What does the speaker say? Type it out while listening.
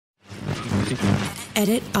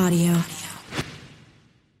Edit audio.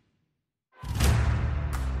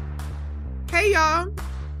 Hey, y'all.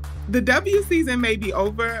 The W season may be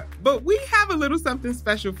over, but we have a little something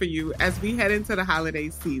special for you as we head into the holiday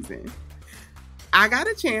season. I got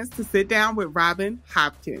a chance to sit down with Robin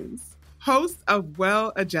Hopkins, host of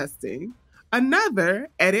Well Adjusting, another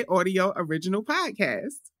Edit Audio original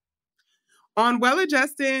podcast. On Well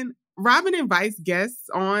Adjusting, Robin invites guests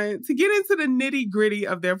on to get into the nitty-gritty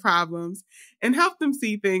of their problems and help them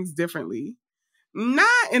see things differently. Not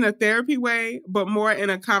in a therapy way, but more in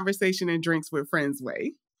a conversation and drinks with friends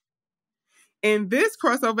way. In this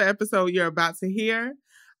crossover episode you're about to hear,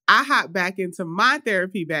 I hop back into my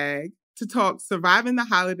therapy bag to talk surviving the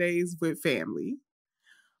holidays with family.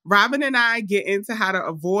 Robin and I get into how to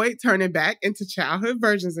avoid turning back into childhood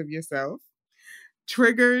versions of yourself,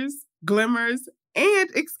 triggers, glimmers, and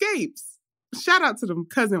escapes. Shout out to them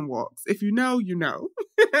cousin walks. If you know, you know.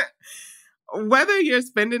 Whether you're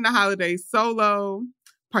spending the holidays solo,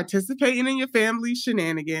 participating in your family's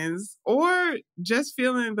shenanigans, or just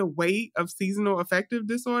feeling the weight of seasonal affective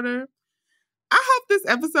disorder, I hope this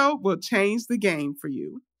episode will change the game for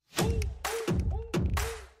you.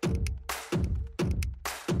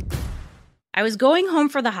 I was going home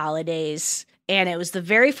for the holidays, and it was the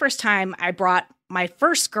very first time I brought my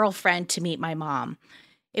first girlfriend to meet my mom.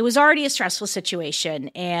 It was already a stressful situation,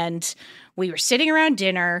 and we were sitting around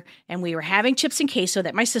dinner, and we were having chips and queso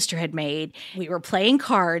that my sister had made. We were playing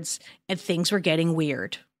cards, and things were getting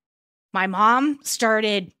weird. My mom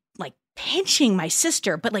started, pinching my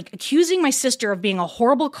sister, but, accusing my sister of being a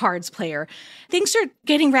horrible cards player. Things are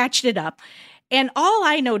getting ratcheted up. And all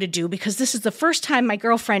I know to do, because this is the first time my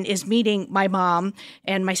girlfriend is meeting my mom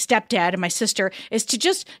and my stepdad and my sister, is to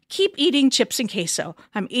just keep eating chips and queso.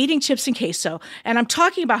 I'm eating chips and queso. And I'm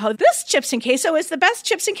talking about how this chips and queso is the best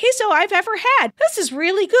chips and queso I've ever had. This is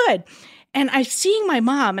really good. And I'm seeing my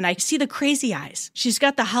mom and I see the crazy eyes. She's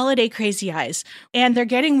got the holiday crazy eyes. And they're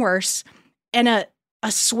getting worse. And a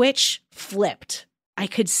switch flipped. I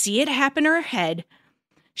could see it happen in her head.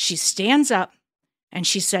 She stands up and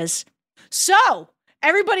she says, "So,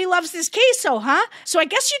 everybody loves this queso, huh? So I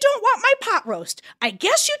guess you don't want my pot roast. I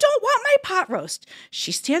guess you don't want my pot roast."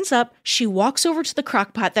 She stands up. She walks over to the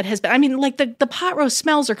crock pot that has been, the pot roast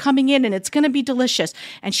smells are coming in and it's going to be delicious.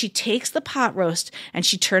 And she takes the pot roast and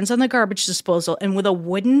she turns on the garbage disposal. And with a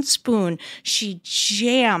wooden spoon, she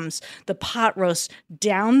jams the pot roast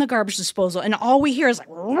down the garbage disposal. And all we hear is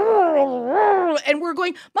and we're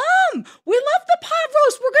going, "Mom, we love the pot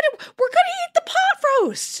roast. We're gonna eat the pot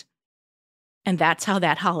roast." And that's how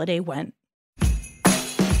that holiday went.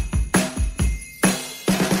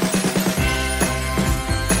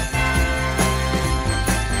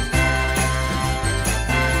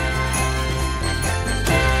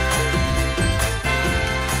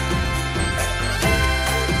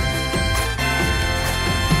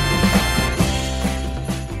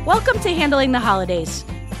 Welcome to Handling the Holidays.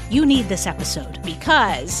 You need this episode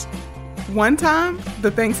because one time,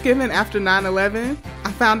 the Thanksgiving after 9/11,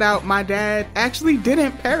 I found out my dad actually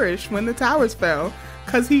didn't perish when the towers fell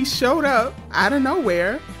because he showed up out of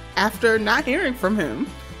nowhere after not hearing from him.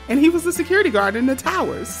 And he was the security guard in the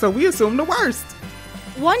towers, so we assumed the worst.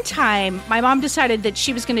 One time, my mom decided that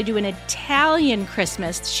she was going to do an Italian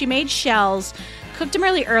Christmas. She made shells, cooked them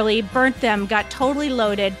really early, burnt them, got totally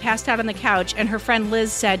loaded, passed out on the couch, and her friend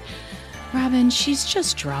Liz said, "Robin, she's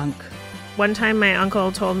just drunk." One time my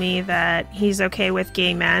uncle told me that he's okay with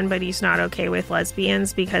gay men, but he's not okay with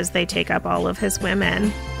lesbians because they take up all of his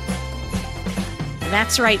women.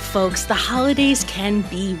 That's right, folks. The holidays can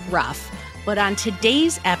be rough. But on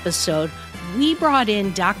today's episode, we brought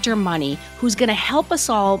in Dr. Money, who's going to help us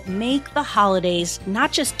all make the holidays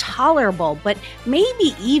not just tolerable, but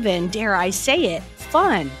maybe even, dare I say it,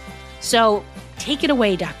 fun. So take it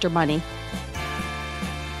away, Dr. Money.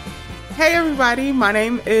 Hey everybody, my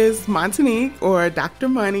name is Montanique, or Dr.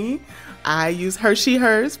 Money. I use her, she,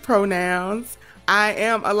 hers pronouns. I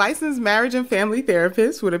am a licensed marriage and family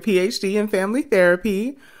therapist with a PhD in family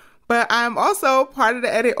therapy, but I'm also part of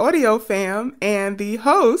the Edit Audio fam and the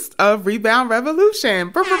host of Rebound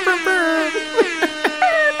Revolution. We're going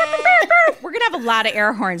to have a lot of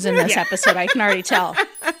air horns in this episode, I can already tell.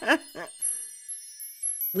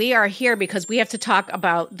 We are here because we have to talk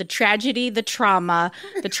about the tragedy, the trauma,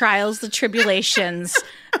 the trials, the tribulations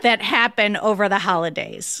that happen over the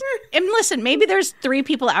holidays. And listen, maybe there's 3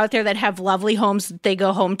 people out there that have lovely homes that they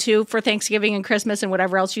go home to for Thanksgiving and Christmas and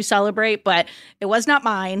whatever else you celebrate, but it was not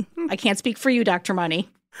mine. I can't speak for you, Dr. Money.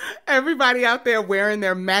 Everybody out there wearing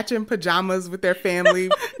their matching pajamas with their family,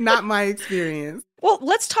 not my experience. Well,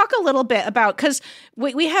 let's talk a little bit about, because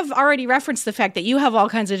we have already referenced the fact that you have all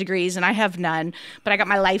kinds of degrees and I have none, but I got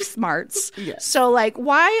my life smarts. Yes. So, like,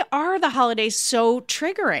 why are the holidays so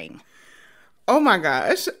triggering? Oh my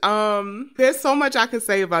gosh. There's so much I could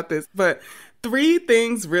say about this, but 3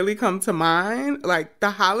 things really come to mind. Like,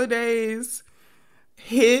 the holidays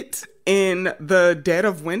hit in the dead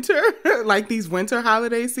of winter, like these winter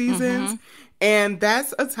holiday seasons. And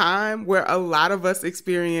that's a time where a lot of us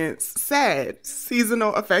experience SAD,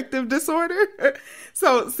 seasonal affective disorder.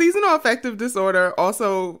 So seasonal affective disorder,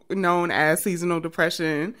 also known as seasonal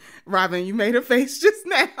depression. Robin, you made a face just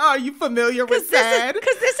now. Are you familiar with SAD?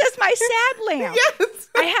 Because this is my SAD lamp. Yes.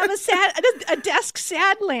 I have a desk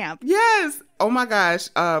SAD lamp. Yes. Oh my gosh.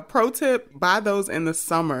 Pro tip, buy those in the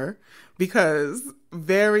summer because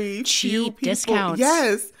very few Cheap people. discounts.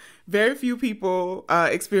 Yes. Very few people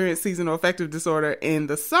experience seasonal affective disorder in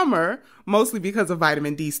the summer, mostly because of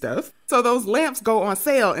vitamin D stuff. So those lamps go on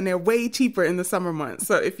sale and they're way cheaper in the summer months.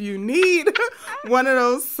 So if you need one of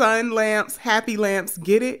those sun lamps, happy lamps,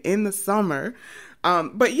 get it in the summer.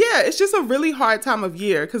 But yeah, it's just a really hard time of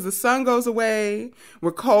year because the sun goes away.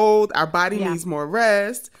 We're cold. Our body needs more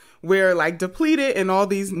rest. We're like depleted in all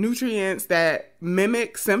these nutrients that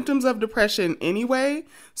mimic symptoms of depression anyway.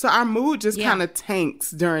 So our mood just kind of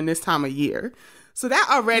tanks during this time of year. So that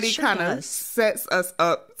already kind of sets us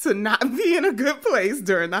up to not be in a good place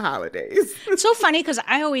during the holidays. It's so funny because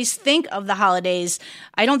I always think of the holidays.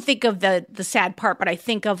 I don't think of the sad part, but I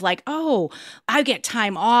think of like, oh, I get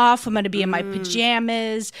time off. I'm going to be in my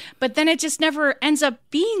pajamas. But then it just never ends up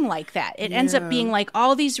being like that. It ends up being like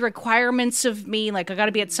all these requirements of me. Like I got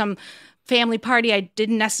to be at some family party I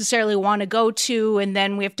didn't necessarily want to go to, and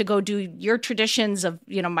then we have to go do your traditions of,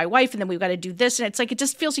 you know, my wife, and then we've got to do this, and it's like it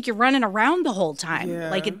just feels like you're running around the whole time.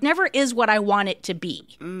 Like it never is what I want it to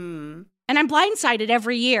be. And I'm blindsided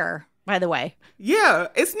every year, by the way. Yeah,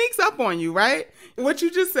 it sneaks up on you, right? What you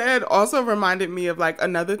just said also reminded me of like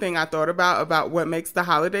another thing I thought about what makes the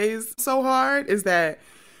holidays so hard is that,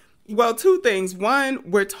 well, 2 things. One,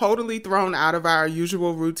 we're totally thrown out of our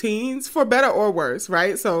usual routines, for better or worse,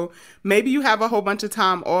 right? So maybe you have a whole bunch of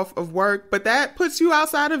time off of work, but that puts you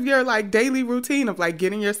outside of your like daily routine of like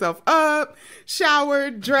getting yourself up,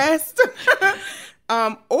 showered, dressed.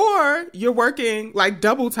 Or you're working like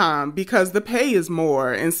double time because the pay is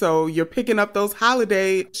more. And so you're picking up those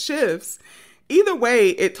holiday shifts. Either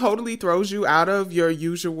way, it totally throws you out of your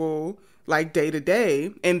usual like day to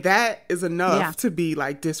day. And that is enough to be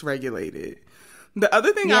like dysregulated. The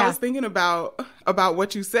other thing I was thinking about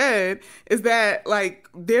what you said is that like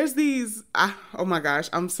there's these, oh my gosh,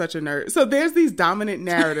 I'm such a nerd. So there's these dominant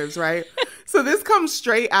narratives, right? So this comes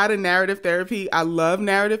straight out of narrative therapy. I love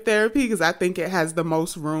narrative therapy because I think it has the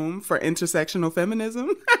most room for intersectional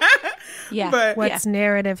feminism. But what's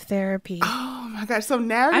narrative therapy? Oh my gosh. So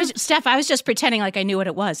narrative. Steph, I was just pretending like I knew what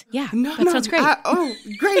it was. Yeah. That sounds great.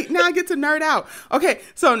 Great. Now I get to nerd out. Okay.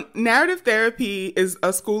 So narrative therapy is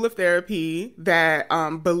a school of therapy that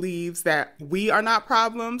believes that we are not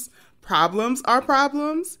problems. Problems are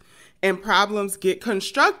problems. And problems get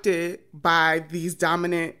constructed by these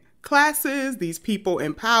dominant classes, these people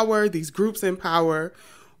in power, these groups in power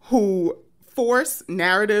who force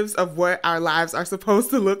narratives of what our lives are supposed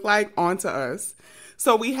to look like onto us.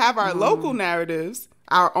 So we have our local narratives,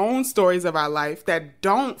 our own stories of our life that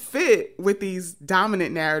don't fit with these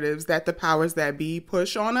dominant narratives that the powers that be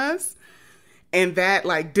push on us. And that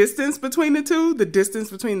like distance between the two, the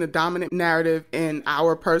distance between the dominant narrative and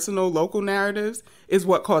our personal local narratives is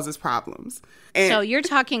what causes problems. And so you're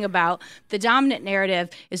talking about the dominant narrative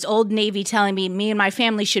is Old Navy telling me and my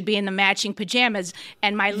family should be in the matching pajamas.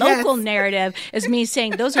 And my local narrative is me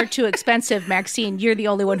saying, those are too expensive, Maxine. You're the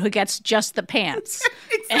only one who gets just the pants.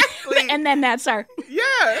 Exactly. And then that's our...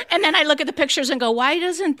 Yeah. And then I look at the pictures and go, why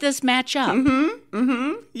doesn't this match up?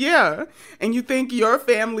 Yeah. And you think your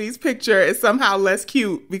family's picture is somehow less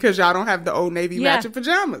cute because y'all don't have the Old Navy matching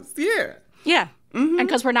pajamas. Yeah. Yeah. And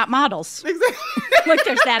because we're not models. Exactly. Like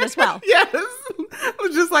there's that as well. Yes.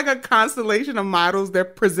 It's just like a constellation of models they're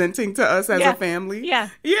presenting to us as a family. Yeah.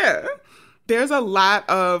 Yeah. There's a lot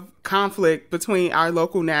of conflict between our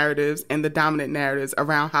local narratives and the dominant narratives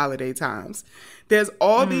around holiday times. There's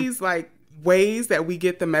all these like ways that we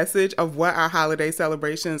get the message of what our holiday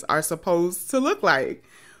celebrations are supposed to look like,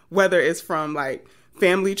 whether it's from like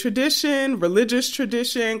family tradition, religious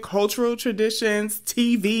tradition, cultural traditions,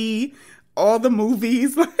 TV, all the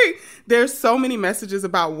movies. Like there's so many messages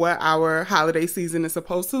about what our holiday season is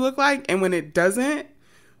supposed to look like. And when it doesn't,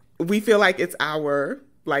 we feel like it's our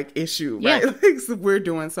like issue, right? Like so we're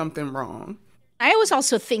doing something wrong. I was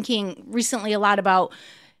also thinking recently a lot about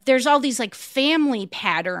there's all these like family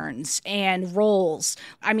patterns and roles.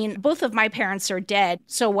 I mean, both of my parents are dead.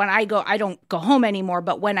 So when I don't go home anymore.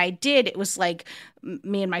 But when I did, it was like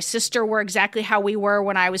me and my sister were exactly how we were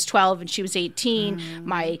when I was 12 and she was 18.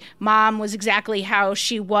 My mom was exactly how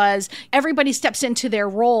she was. Everybody steps into their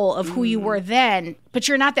role of who you were then, but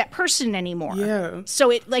you're not that person anymore. Yeah.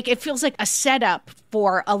 So it feels like a setup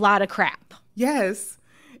for a lot of crap. Yes.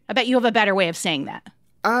 I bet you have a better way of saying that.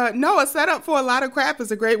 No, a setup for a lot of crap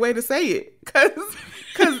is a great way to say it. Because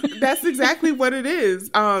that's exactly what it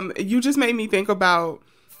is. You just made me think about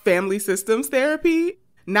family systems therapy.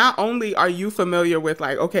 Not only are you familiar with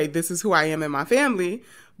like, okay, this is who I am in my family,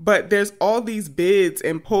 but there's all these bids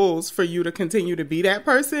and pulls for you to continue to be that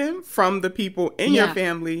person from the people in your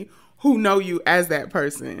family who know you as that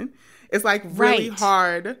person. It's like really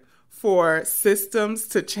hard for systems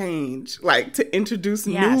to change, like to introduce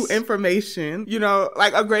new information. You know,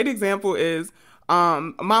 like a great example is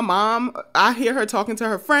my mom, I hear her talking to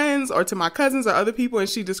her friends or to my cousins or other people and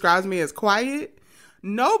she describes me as quiet.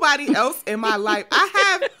 Nobody else in my life.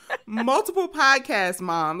 I have multiple podcasts,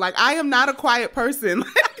 Mom. Like, I am not a quiet person.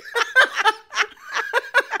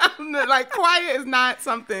 Like, quiet is not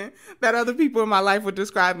something that other people in my life would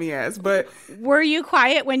describe me as. But were you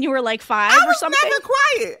quiet when you were like 5 or something? I was never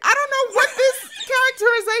quiet. I don't know what this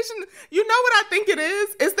characterization. You know what I think it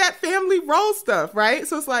is? It's that family role stuff, right?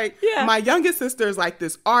 So it's like my youngest sister is like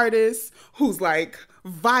this artist who's like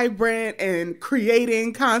vibrant and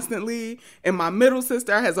creating constantly, and my middle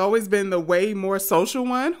sister has always been the way more social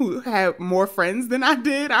one who had more friends than I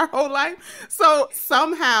did our whole life. So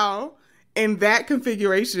somehow in that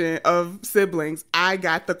configuration of siblings, I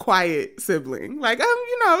got the quiet sibling. Like,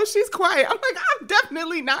 she's quiet. I'm like, I'm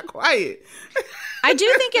definitely not quiet. I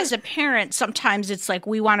do think as a parent, sometimes it's like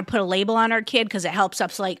we want to put a label on our kid because it helps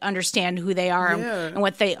us like understand who they are and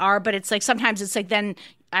what they are. But it's like sometimes it's like then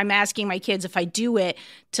I'm asking my kids if I do it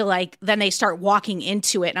to like, then they start walking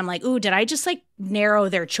into it. And I'm like, ooh, did I just like narrow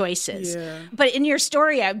their choices? Yeah. But in your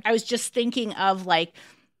story, I was just thinking of like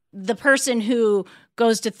the person who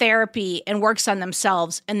goes to therapy and works on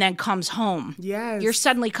themselves and then comes home. Yes. You're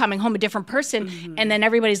suddenly coming home a different person. And then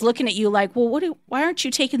everybody's looking at you like, well, why aren't you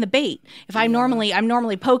taking the bait? If I'm normally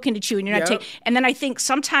poking at you and you're not taking. And then I think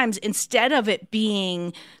sometimes instead of it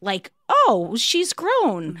being like, oh, she's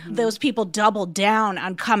grown, those people double down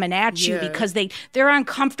on coming at you because they're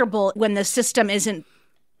uncomfortable when the system isn't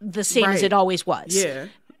the same as it always was. Yeah.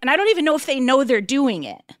 And I don't even know if they know they're doing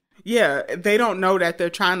it. Yeah. They don't know that they're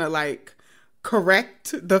trying to like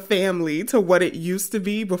correct the family to what it used to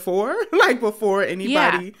be before, like before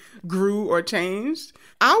anybody grew or changed.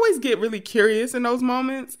 I always get really curious in those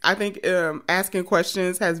moments. I think asking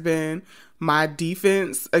questions has been my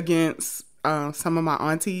defense against some of my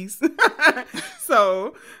aunties.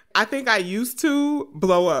 So I think I used to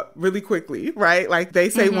blow up really quickly, right? Like they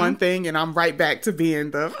say one thing and I'm right back to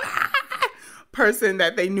being the person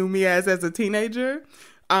that they knew me as a teenager.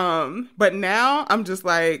 But now I'm just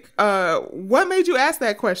like, what made you ask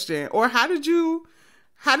that question? Or how did you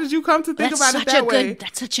come to think about it that way?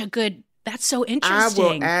 That's so interesting.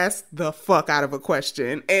 I will ask the fuck out of a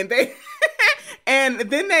question and and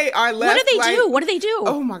then they are left. What do they do?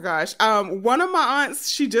 Oh my gosh. One of my aunts,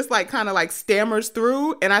 she just like kind of like stammers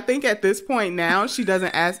through. And I think at this point now, she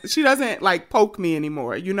doesn't like poke me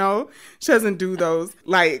anymore. You know, she doesn't do those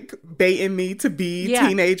like baiting me to be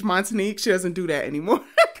teenage Montanique. She doesn't do that anymore.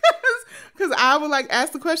 Because I would like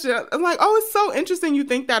ask the question. I'm like, oh, it's so interesting you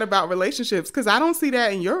think that about relationships. Because I don't see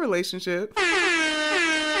that in your relationship.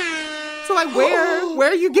 So like,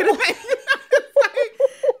 where are you getting that?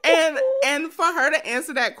 And for her to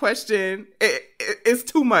answer that question, it's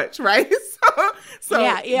too much, right? So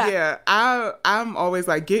yeah. I'm always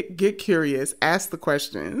like, get curious, ask the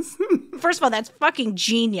questions. First of all, that's fucking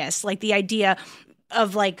genius. Like the idea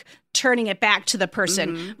of like turning it back to the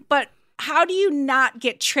person, but how do you not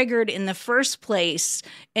get triggered in the first place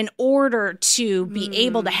in order to be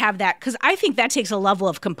able to have that? Because I think that takes a level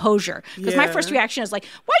of composure. Because my first reaction is like,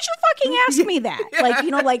 why'd you fucking ask me that?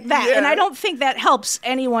 Like, like that. Yeah. And I don't think that helps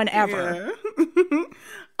anyone ever. Yeah.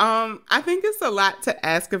 I think it's a lot to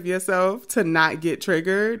ask of yourself to not get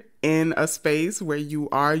triggered in a space where you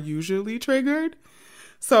are usually triggered.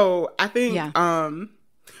 So I think...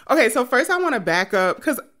 Okay, so first I want to back up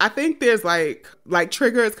because I think there's like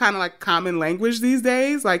trigger is kind of like common language these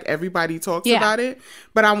days. Like everybody talks about it.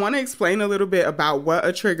 But I want to explain a little bit about what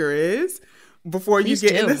a trigger is before you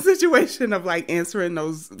get in the situation of like answering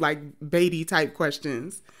those like baity type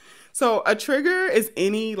questions. So a trigger is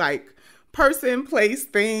any like person, place,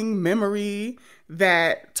 thing, memory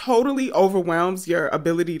that totally overwhelms your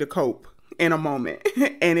ability to cope in a moment.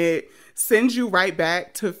 And it sends you right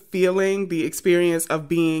back to feeling the experience of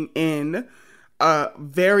being in a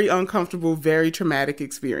very uncomfortable, very traumatic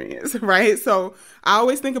experience, right? So I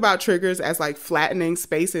always think about triggers as like flattening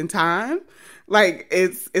space and time. Like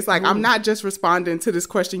it's like, I'm not just responding to this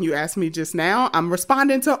question you asked me just now. I'm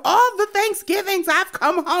responding to all the Thanksgivings I've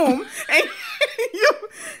come home and you've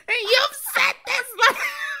said this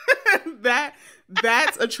like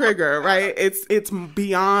that's a trigger, right? It's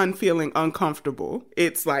beyond feeling uncomfortable.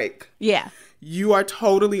 It's like, yeah, you are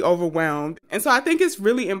totally overwhelmed. And so I think it's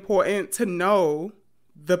really important to know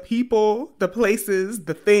the people, the places,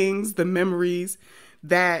 the things, the memories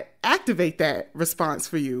that activate that response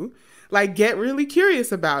for you. Like, get really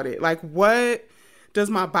curious about it. Like, what does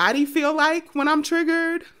my body feel like when I'm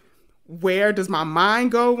triggered? Where does my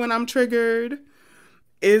mind go when I'm triggered?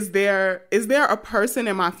 Is there a person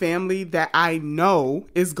in my family that I know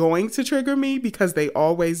is going to trigger me because they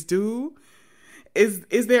always do?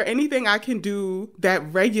 Is there anything I can do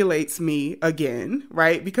that regulates me again,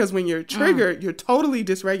 right? Because when you're triggered, you're totally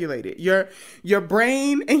dysregulated. Your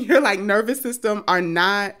brain and your like nervous system are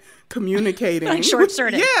not communicating. Like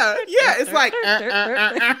short-circuited. Yeah. It's like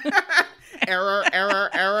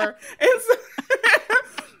error.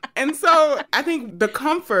 And so I think the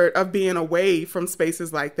comfort of being away from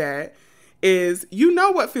spaces like that is, you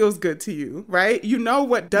know what feels good to you, right? You know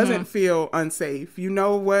what doesn't feel unsafe. You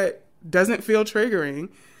know what doesn't feel triggering.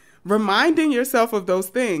 Reminding yourself of those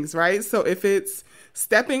things, right? So if it's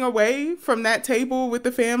stepping away from that table with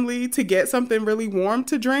the family to get something really warm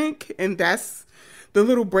to drink, and that's the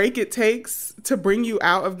little break it takes to bring you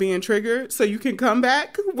out of being triggered so you can come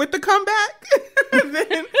back with the comeback,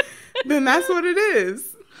 then that's what it is.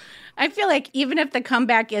 I feel like even if the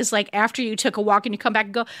comeback is like after you took a walk and you come back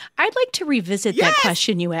and go, I'd like to revisit that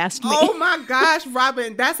question you asked me. Oh my gosh,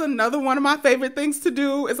 Robin, that's another one of my favorite things to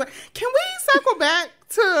do. It's like, can we circle back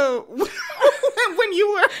to when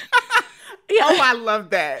you were... Yeah. Oh, I love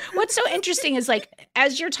that. What's so interesting is like,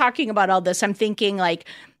 as you're talking about all this, I'm thinking like,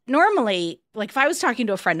 normally, like if I was talking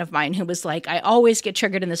to a friend of mine who was like, I always get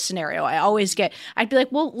triggered in this scenario. I'd be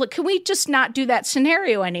like, well, look, can we just not do that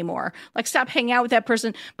scenario anymore? Like stop hanging out with that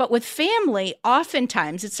person. But with family,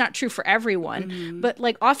 oftentimes, it's not true for everyone, but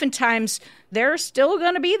like oftentimes they're still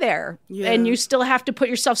going to be there and you still have to put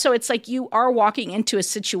yourself. So it's like you are walking into a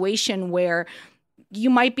situation where you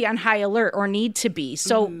might be on high alert or need to be.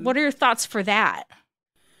 So what are your thoughts for that?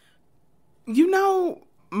 You know,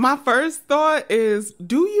 my first thought is,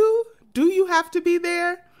 do you have to be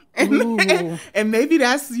there? And maybe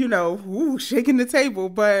that's, shaking the table,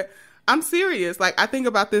 but I'm serious. Like, I think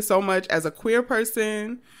about this so much as a queer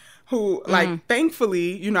person who, like,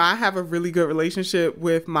 thankfully, I have a really good relationship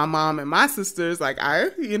with my mom and my sisters. Like,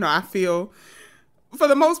 I feel, for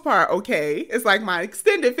the most part, okay. It's like my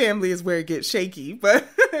extended family is where it gets shaky, but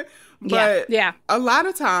a lot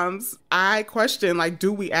of times I question, like,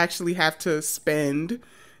 do we actually have to spend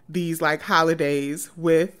these like holidays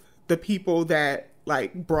with the people that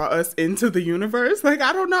like brought us into the universe? Like,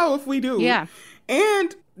 I don't know if we do. Yeah.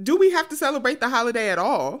 And do we have to celebrate the holiday at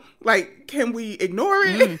all? Like, can we ignore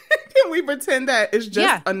it? Can we pretend that it's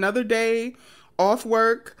just another day off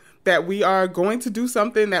work, that we are going to do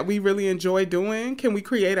something that we really enjoy doing? Can we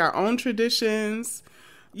create our own traditions?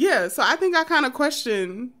 Yeah. So I think I kind of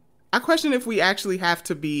question if we actually have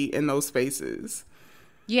to be in those spaces.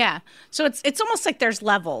 Yeah. So it's almost like there's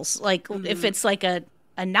levels. Like if it's like a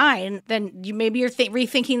 9, then maybe you're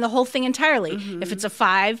rethinking the whole thing entirely. If it's a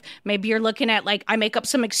 5, maybe you're looking at like, I make up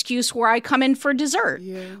some excuse where I come in for dessert,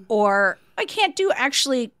 or I can't do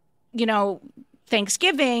actually,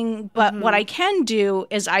 Thanksgiving, but what I can do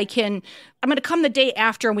is I'm going to come the day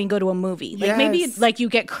after and we can go to a movie. Like maybe like you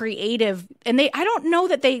get creative, and I don't know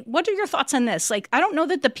that what are your thoughts on this? Like, I don't know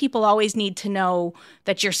that the people always need to know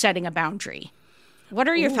that you're setting a boundary. What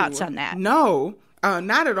are your thoughts on that? No,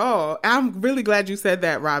 not at all. I'm really glad you said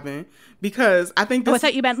that, Robin, because I think this... I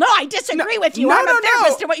thought you meant, no, I disagree with you. I'm a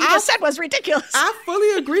therapist, and what you just said was ridiculous. I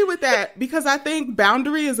fully agree with that, because I think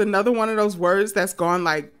boundary is another one of those words that's gone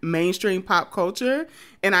like mainstream pop culture,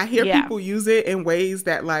 and I hear people use it in ways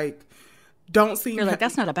that like don't seem... You're like,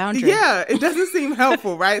 that's not a boundary. Yeah, it doesn't seem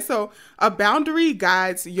helpful, right? So a boundary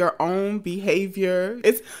guides your own behavior.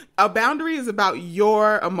 A boundary is about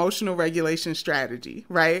your emotional regulation strategy,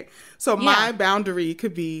 right? So my boundary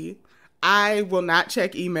could be, I will not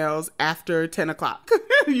check emails after 10 o'clock.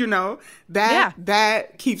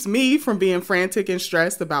 That keeps me from being frantic and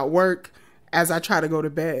stressed about work as I try to go to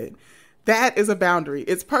bed. That is a boundary.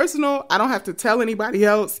 It's personal. I don't have to tell anybody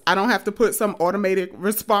else. I don't have to put some automated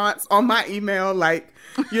response on my email like,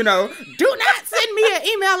 do not send me an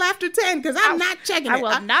email after 10 because I'm not checking it. I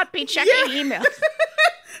will not be checking emails.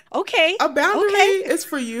 Okay. A boundary is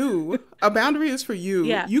for you. A boundary is for you.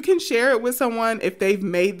 Yeah. You can share it with someone if they've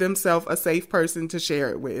made themselves a safe person to share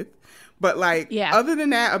it with. But like, other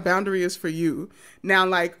than that, a boundary is for you. Now,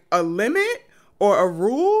 like a limit or a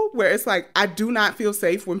rule where it's like, I do not feel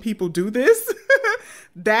safe when people do this,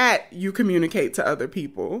 that you communicate to other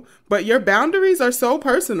people. But your boundaries are so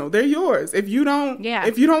personal. They're yours. If you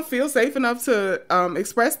don't feel safe enough to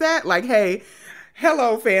express that, like, hey,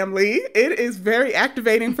 hello, family. It is very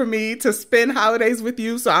activating for me to spend holidays with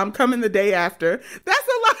you, so I'm coming the day after. That's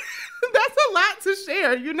a lot. That's a lot to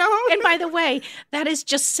share, you know? And by the way, that is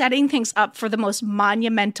just setting things up for the most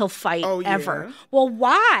monumental fight ever. Well,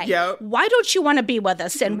 why? Yep. Why don't you want to be with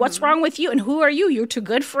us? And what's wrong with you? And who are you? You're too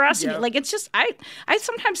good for us. Yep. And like, it's just, I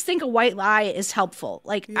sometimes think a white lie is helpful.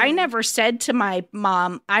 Like, I never said to my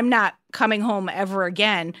mom, I'm not coming home ever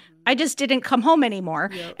again. I just didn't come home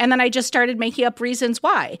anymore. Yep. And then I just started making up reasons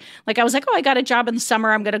why. Like, I was like, oh, I got a job in the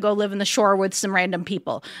summer. I'm going to go live in the shore with some random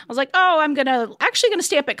people. I was like, oh, I'm actually going to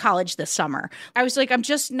stay up at college this summer. I was like, I'm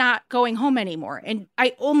just not going home anymore. And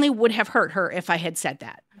I only would have hurt her if I had said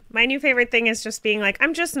that. My new favorite thing is just being like,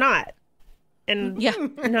 I'm just not. And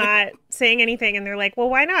not saying anything. And they're like, well,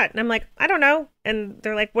 why not? And I'm like, I don't know. And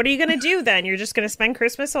they're like, what are you going to do then? You're just going to spend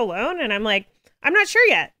Christmas alone? And I'm like, I'm not sure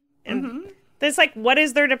yet. And it's like, what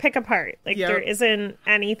is there to pick apart? Like, there isn't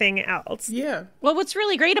anything else. Yeah. Well, what's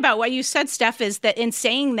really great about what you said, Steph, is that in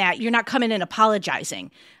saying that, you're not coming in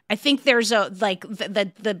apologizing. I think there's a, like,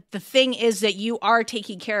 the thing is that you are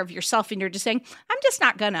taking care of yourself and you're just saying, I'm just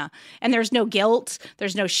not gonna. And there's no guilt.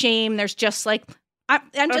 There's no shame. There's just like,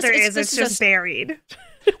 it's just buried.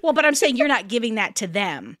 Well, but I'm saying you're not giving that to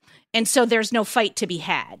them. And so there's no fight to be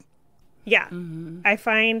had. Yeah. I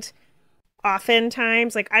find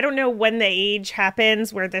oftentimes, like, I don't know when the age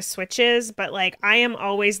happens where this switches, but like, I am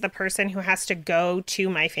always the person who has to go to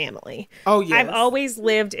my family. Oh, yes. I've always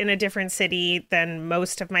lived in a different city than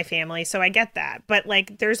most of my family, so I get that. But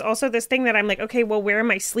like, there's also this thing that I'm like, okay, well, where am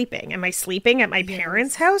I sleeping? Am I sleeping at my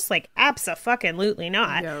parents' house? Like, abso-fucking-lutely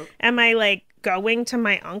not. Yep. Am I like going to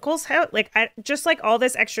my uncle's house? Like, I just like all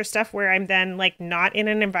this extra stuff where I'm then like not in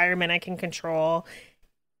an environment I can control.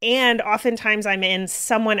 And oftentimes I'm in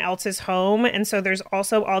someone else's home. And so there's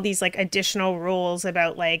also all these like additional rules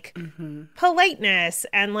about like politeness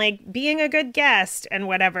and like being a good guest and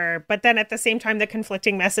whatever. But then at the same time, the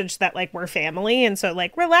conflicting message that like we're family. And so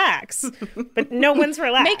like, relax, but no one's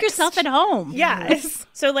relaxed. Make yourself at home. Yes.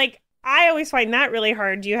 So like, I always find that really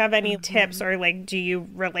hard. Do you have any tips or like, do you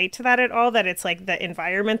relate to that at all? That it's like the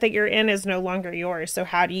environment that you're in is no longer yours. So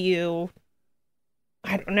how do you,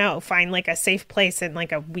 I don't know, find like a safe place in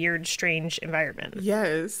like a weird, strange environment?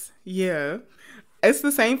 Yes. Yeah. It's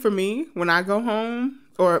the same for me when I go home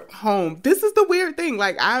or home. This is the weird thing.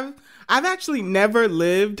 Like I've actually never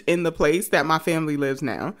lived in the place that my family lives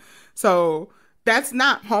now. So that's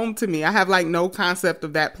not home to me. I have like no concept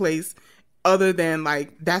of that place other than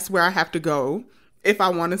like, that's where I have to go if I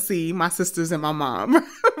want to see my sisters and my mom.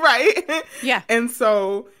 Right? Yeah. And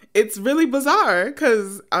so it's really bizarre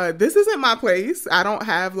because this isn't my place. I don't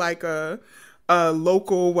have like a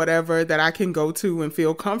local whatever that I can go to and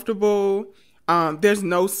feel comfortable. There's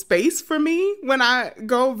no space for me when I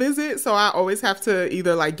go visit. So I always have to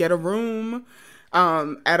either like get a room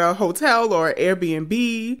at a hotel or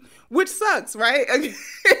Airbnb, which sucks, right?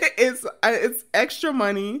 It's extra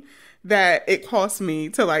money that it costs me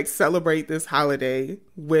to like celebrate this holiday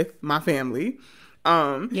with my family.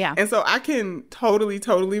 And so I can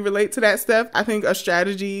totally relate to that, Steph. I think a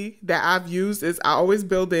strategy that I've used is I always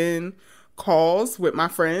build in calls with my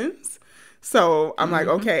friends. So I'm like,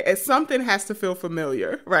 okay, something has to feel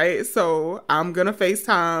familiar, right? So I'm going to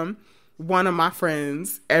FaceTime one of my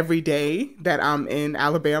friends every day that I'm in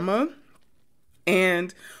Alabama.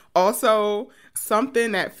 And also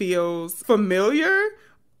something that feels familiar,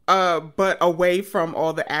 but away from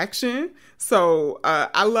all the action. So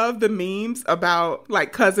I love the memes about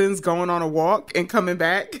like cousins going on a walk and coming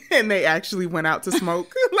back and they actually went out to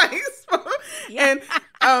smoke. And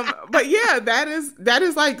but yeah, that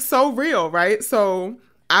is like so real, right? So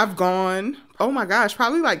I've gone, oh my gosh,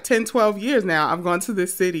 probably like 10, 12 years now. I've gone to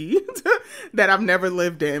this city that I've never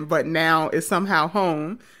lived in, but now is somehow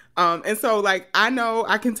home. And so like, I know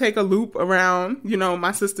I can take a loop around, you know,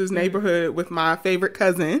 my sister's neighborhood with my favorite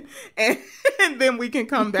cousin and then we can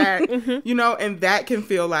come back, you know, and that can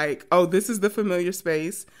feel like, oh, this is the familiar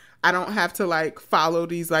space. I don't have to like follow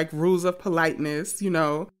these like rules of politeness, you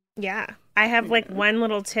know? Yeah. I have like one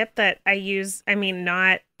little tip that I use. I mean,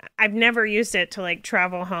 not I've never used it to like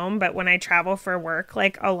travel home, but when I travel for work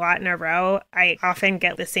like a lot in a row, I often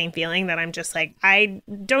get the same feeling that I'm just like, I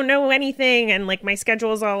don't know anything and like my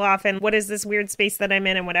schedule's all off and what is this weird space that I'm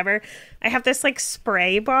in and whatever. I have this like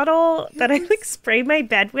spray bottle that I like spray my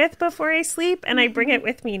bed with before I sleep, and I bring it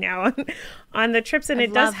with me now on the trips, and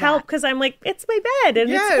it does help because I'm like, it's my bed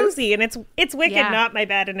and it's cozy, and it's wicked not my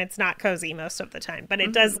bed, and it's not cozy most of the time, but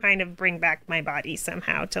it does kind of bring back my body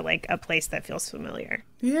somehow to like a place that feels familiar.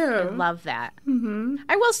 I love that.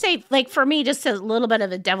 I will say, like, for me, just a little bit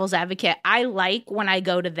of a devil's advocate, I like when I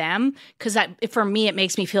go to them because for me, it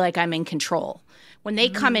makes me feel like I'm in control. When they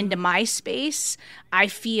come into my space, I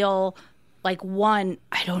feel like, one,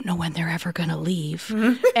 I don't know when they're ever going to leave.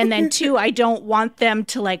 And then two, I don't want them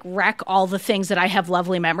to like wreck all the things that I have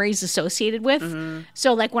lovely memories associated with.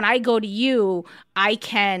 So like when I go to you, I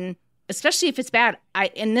can, especially if it's bad,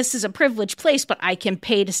 and this is a privileged place, but I can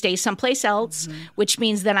pay to stay someplace else, which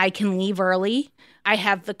means then I can leave early. I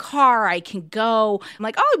have the car, I can go. I'm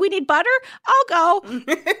like, oh, we need butter? I'll go.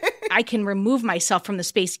 I can remove myself from the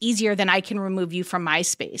space easier than I can remove you from my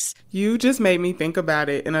space. You just made me think about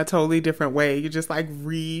it in a totally different way. You just like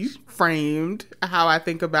reframed how I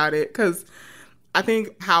think about it, because I think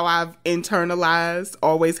how I've internalized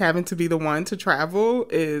always having to be the one to travel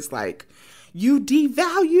is like, you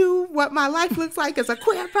devalue what my life looks like as a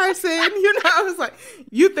queer person. You know, it's like,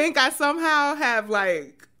 you think I somehow have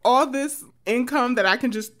like all this income that I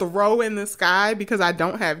can just throw in the sky because I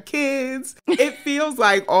don't have kids. It feels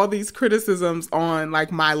like all these criticisms on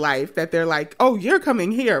like my life that they're like, oh, you're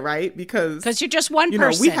coming here, right? Because you're just one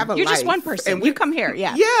person. We have a you're life, just one person. and you come here.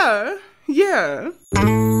 Yeah. Yeah.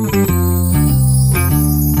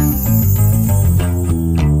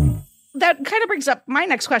 That kind of brings up my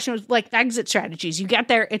next question, was like exit strategies. You get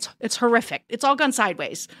there, it's horrific. It's all gone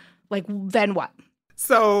sideways. Like, then what?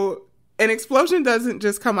 So an explosion doesn't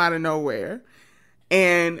just come out of nowhere.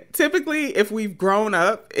 And typically, if we've grown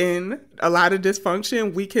up in a lot of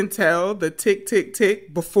dysfunction, we can tell the tick, tick,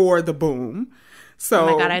 tick before the boom. So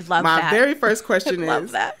oh my God, I love my that. very first question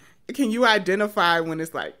is, that. Can you identify when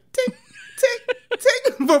it's like tick, tick,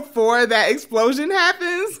 tick before that explosion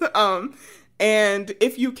happens? And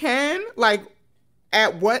if you can, like,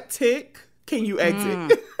 at what tick can you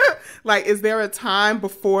exit? Like, is there a time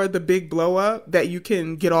before the big blow up that you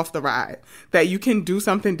can get off the ride, that you can do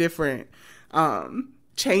something different,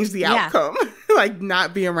 change the outcome, like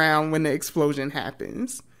not be around when the explosion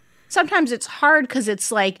happens? Sometimes it's hard because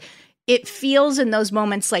it's like, it feels in those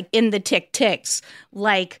moments, like in the tick ticks,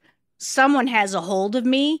 like someone has a hold of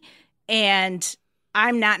me and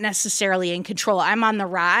I'm not necessarily in control. I'm on the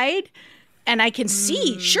ride. And I can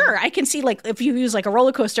see, I can see, like, if you use, like, a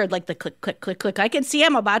roller coaster, like, the click, click, click, click, I can see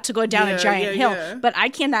I'm about to go down a giant hill, but I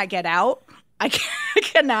cannot get out. I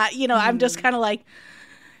cannot, I'm just kind of like,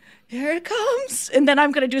 here it comes. And then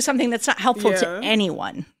I'm going to do something that's not helpful to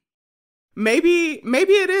anyone. Maybe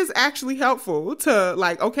it is actually helpful to,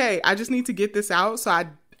 like, okay, I just need to get this out so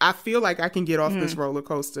I feel like I can get off this roller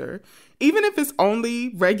coaster. Even if it's only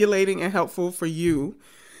regulating and helpful for you.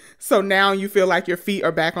 So now you feel like your feet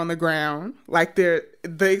are back on the ground. Like the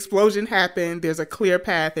explosion happened. There's a clear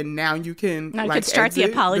path, and now you can start the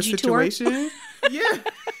apology tour. Yeah.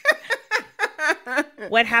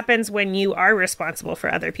 What happens when you are responsible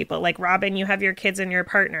for other people? Like, Robin, you have your kids and your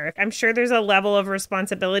partner. I'm sure there's a level of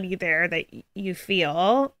responsibility there that you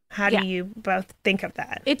feel. How do you both think of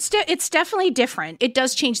that? It's definitely different. It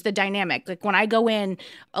does change the dynamic. Like when I go in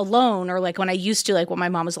alone, or like when I used to, like when my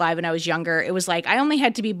mom was alive and I was younger, it was like I only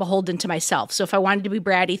had to be beholden to myself. So if I wanted to be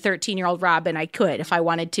bratty 13-year-old Robin, I could. If I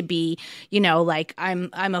wanted to be, like I'm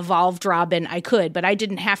evolved Robin, I could. But I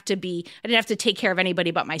didn't have to take care of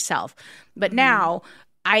anybody but myself. But now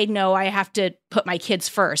I know I have to put my kids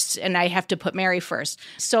first, and I have to put Mary first.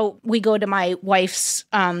 So we go to my wife's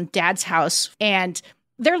dad's house, and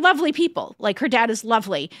they're lovely people. Like, her dad is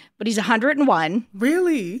lovely, but he's 101.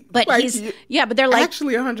 Really? But like, but they're like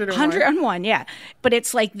actually 101. 101, yeah. But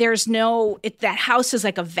it's like that house is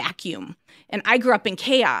like a vacuum. And I grew up in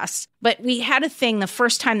chaos, but we had a thing the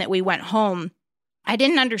first time that we went home. I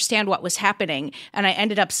didn't understand what was happening, and I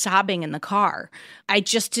ended up sobbing in the car. I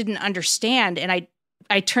just didn't understand, and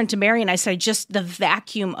I turned to Mary and I said, just the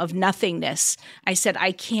vacuum of nothingness. I said,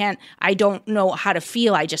 I don't know how to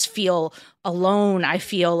feel. I just feel alone. I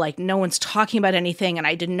feel like no one's talking about anything and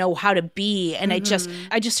I didn't know how to be. And I just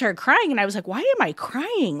started crying and I was like, why am I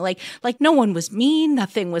crying? Like no one was mean,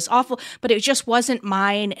 nothing was awful, but it just wasn't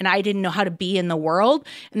mine and I didn't know how to be in the world.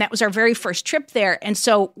 And that was our very first trip there. And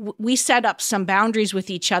so we set up some boundaries with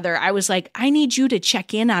each other. I was like, I need you to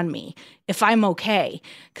check in on me if I'm okay,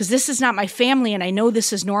 because this is not my family and I know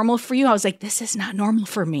this is normal for you. I was like, this is not normal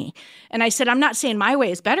for me. And I said, I'm not saying my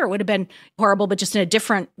way is better. It would have been horrible, but just in a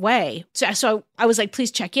different way. So I was like,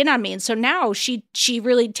 please check in on me. And so now she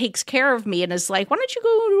really takes care of me and is like, why don't you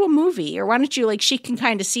go to a movie? Or why don't you, like, she can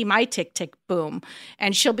kind of see my tick, tick, boom.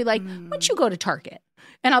 And she'll be like, why don't you go to Target?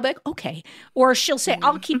 And I'll be like, okay. Or she'll say,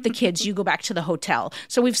 I'll keep the kids. You go back to the hotel.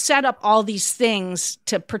 So we've set up all these things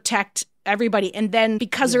to protect everybody. And then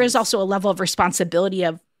because there is also a level of responsibility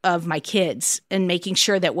of my kids and making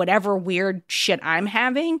sure that whatever weird shit I'm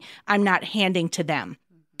having, I'm not handing to them.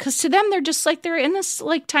 Because to them, they're just like, they're in this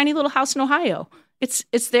like tiny little house in Ohio. It's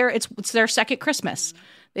their second Christmas.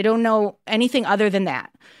 They don't know anything other than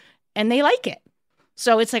that. And they like it.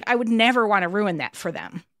 So it's like, I would never want to ruin that for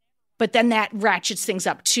them. But then that ratchets things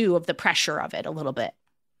up too, of the pressure of it a little bit.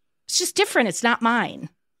 It's just different. It's not mine.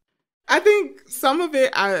 I think some of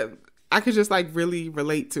it I could just like really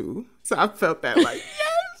relate to. So I felt that like,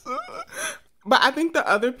 yes. But I think the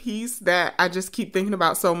other piece that I just keep thinking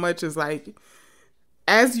about so much is like,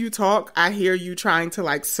 as you talk, I hear you trying to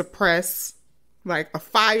like suppress like a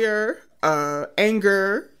fire,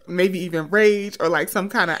 anger, maybe even rage or like some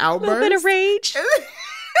kind of outburst. A little bit of rage.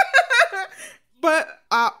 But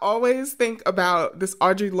I always think about this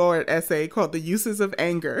Audre Lorde essay called The Uses of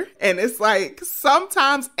Anger. And it's like,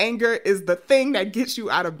 sometimes anger is the thing that gets you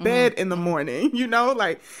out of bed in the morning. You know,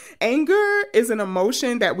 like anger is an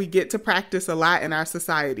emotion that we get to practice a lot in our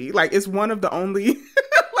society. Like it's one of the only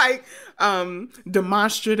like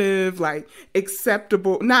demonstrative, like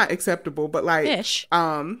not acceptable, but like Ish.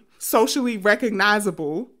 Socially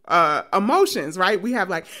recognizable emotions, right? We have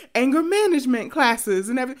like anger management classes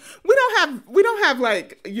and everything. We don't have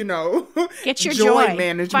like, you know, get your joy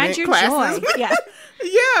management Find your classes. Joy. Yeah.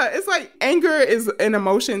 Yeah, it's like anger is an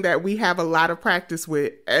emotion that we have a lot of practice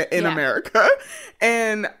with in America.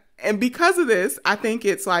 And because of this, I think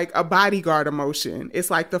it's like a bodyguard emotion.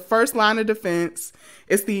 It's like the first line of defense.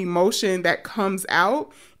 It's the emotion that comes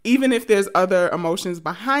out, even if there's other emotions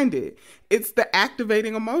behind it. It's the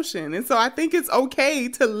activating emotion. And so I think it's okay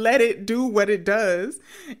to let it do what it does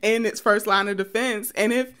in its first line of defense.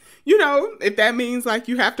 And if that means like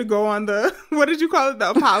you have to go on the, what did you call it?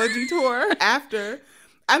 The apology tour after,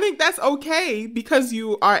 I think that's okay because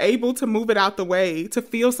you are able to move it out the way to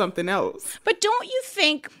feel something else. But don't you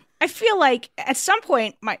think, I feel like at some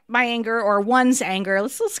point my anger or one's anger,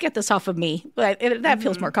 let's get this off of me, but that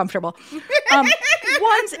feels more comfortable.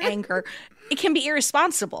 One's anger, it can be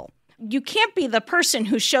irresponsible. You can't be the person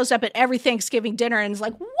who shows up at every Thanksgiving dinner and is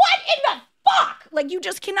like, what in the fuck? Like, you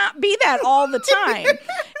just cannot be that all the time.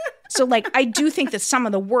 So, like, I do think that some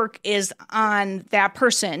of the work is on that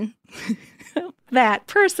person,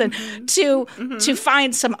 to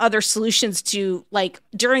find some other solutions to, like,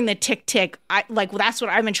 during the tick, that's what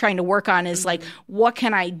I've been trying to work on is, like, what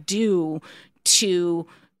can I do to,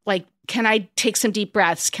 like, can I take some deep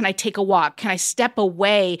breaths? Can I take a walk? Can I step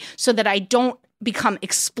away so that I don't become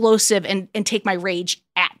explosive and take my rage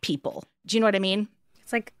at people? Do you know what I mean?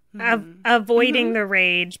 It's like avoiding the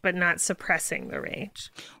rage, but not suppressing the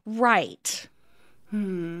rage. Right.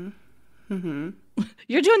 You're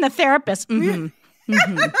doing the therapist. I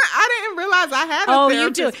didn't realize I had a therapist. Oh, you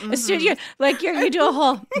do. As soon as you do a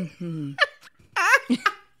whole.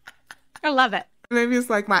 I love it. Maybe it's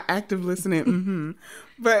like my active listening.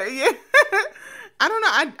 But yeah. I don't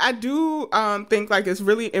know. I do think like it's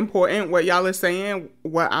really important what y'all are saying.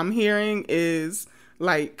 What I'm hearing is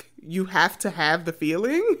like you have to have the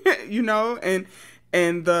feeling, you know, and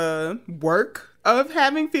the work of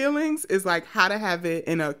having feelings is like how to have it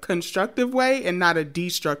in a constructive way and not a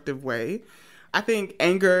destructive way. I think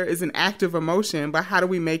anger is an active emotion, but how do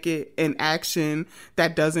we make it an action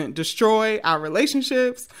that doesn't destroy our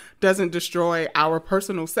relationships, doesn't destroy our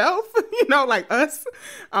personal self, you know, like us,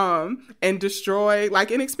 and destroy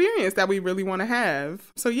like an experience that we really want to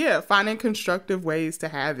have. So yeah, finding constructive ways to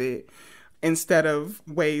have it instead of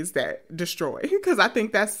ways that destroy, because I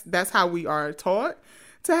think that's how we are taught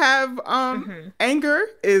to have anger,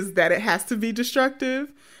 is that it has to be destructive.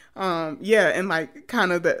 And like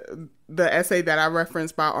kind of the essay that I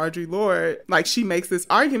referenced by Audre Lorde, like she makes this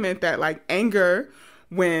argument that like anger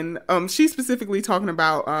when she's specifically talking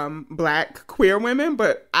about Black queer women,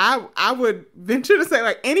 but I would venture to say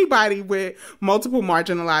like anybody with multiple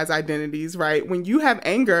marginalized identities, right? When you have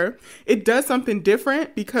anger, it does something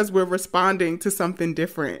different because we're responding to something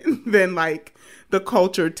different than like the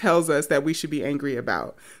culture tells us that we should be angry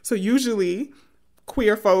about. So usually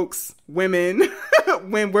queer folks, women,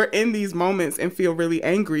 when we're in these moments and feel really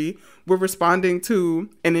angry, we're responding to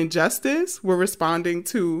an injustice. We're responding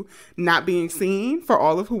to not being seen for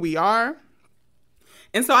all of who we are.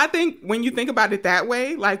 And so I think when you think about it that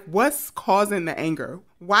way, like what's causing the anger?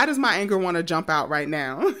 Why does my anger want to jump out right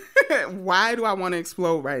now? Why do I want to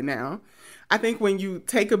explode right now? I think when you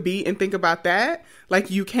take a beat and think about that, like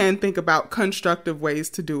you can think about constructive ways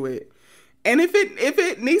to do it. And if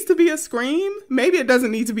it needs to be a scream, maybe it doesn't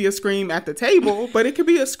need to be a scream at the table, but it could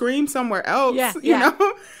be a scream somewhere else. You know,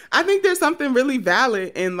 I think there's something really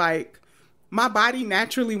valid in like, my body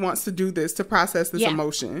naturally wants to do this to process this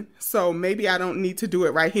emotion. So maybe I don't need to do it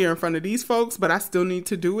right here in front of these folks, but I still need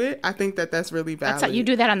to do it. I think that that's really valid. That's how you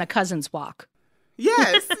do that on the cousins walk.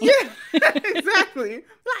 Yes. Yeah, exactly.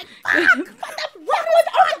 Like, fuck, what the fuck was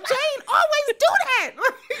Aunt Jane always do that?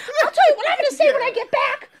 I'll tell you what I'm going to say when I get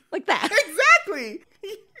back. Like that. Exactly.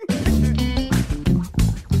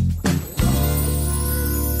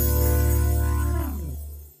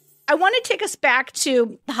 I want to take us back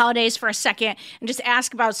to the holidays for a second and just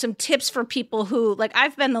ask about some tips for people who, like,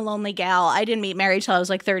 I've been the lonely gal. I didn't meet Mary till I was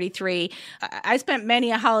like 33. I spent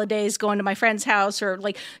many a holidays going to my friend's house, or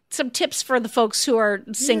like some tips for the folks who are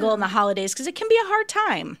single in the holidays, because it can be a hard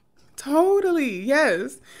time. Totally.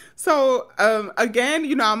 Yes. So, again,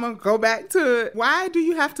 you know, I'm going to go back to why do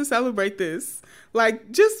you have to celebrate this? Like,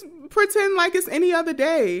 just pretend like it's any other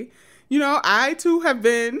day. You know, I too have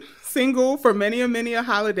been single for many a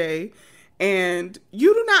holiday, and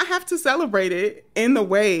you do not have to celebrate it in the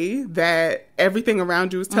way that everything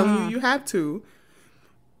around you is telling you have to.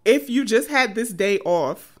 If you just had this day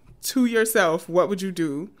off to yourself, what would you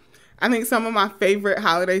do? I think some of my favorite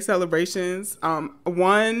holiday celebrations,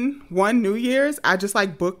 one New Year's, I just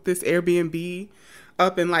like booked this Airbnb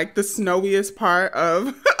up in like the snowiest part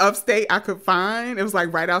of upstate I could find. It was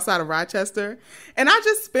like right outside of Rochester. And I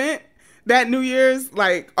just spent that New Year's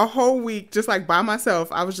like a whole week just like by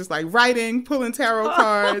myself. I was just like writing, pulling tarot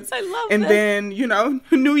cards. I love and this. Then, you know,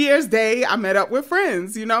 New Year's Day, I met up with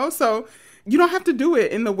friends, you know, so you don't have to do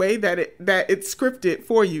it in the way that it's scripted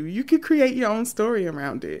for you. You could create your own story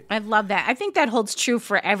around it. I love that. I think that holds true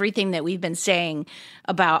for everything that we've been saying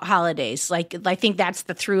about holidays. Like, I think that's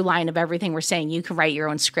the through line of everything we're saying. You can write your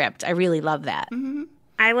own script. I really love that. Mm-hmm.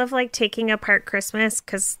 I love like taking apart Christmas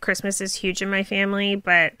because Christmas is huge in my family,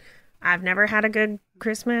 but I've never had a good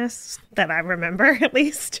Christmas that I remember, at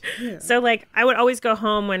least. Yeah. So, like, I would always go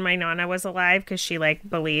home when my Nana was alive because she, like,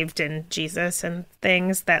 believed in Jesus and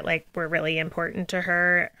things that, like, were really important to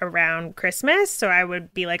her around Christmas. So I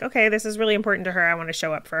would be like, okay, this is really important to her. I want to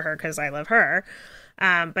show up for her because I love her.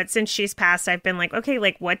 But since she's passed, I've been like, okay,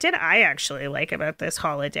 like, what did I actually like about this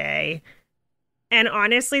holiday? And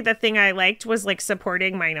honestly, the thing I liked was like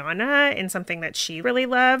supporting my Nana in something that she really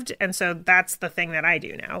loved. And so that's the thing that I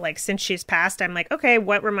do now. Like, since she's passed, I'm like, okay,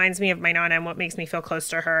 what reminds me of my Nana and what makes me feel close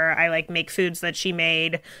to her? I like make foods that she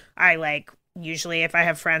made. I like usually if I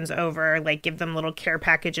have friends over, like give them little care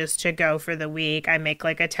packages to go for the week. I make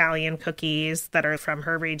like Italian cookies that are from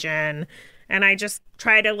her region. And I just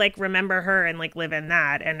try to like remember her and like live in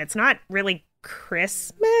that. And it's not really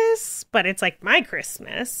Christmas, but it's like my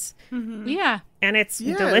Christmas. Mm-hmm. Yeah. And it's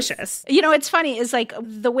delicious. You know, it's funny is like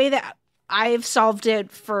the way that I've solved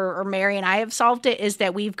it or Mary and I have solved it is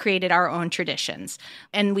that we've created our own traditions,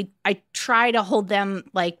 and I try to hold them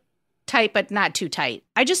like tight, but not too tight.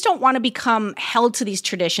 I just don't want to become held to these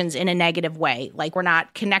traditions in a negative way. Like, we're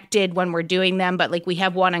not connected when we're doing them, but like we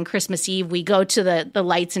have one on Christmas Eve. We go to the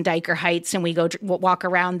lights in Diker Heights and we go walk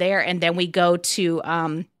around there, and then we go to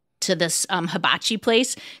this hibachi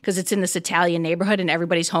place because it's in this Italian neighborhood and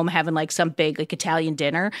everybody's home having like some big like Italian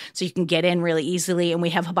dinner, so you can get in really easily. And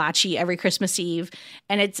we have hibachi every Christmas Eve,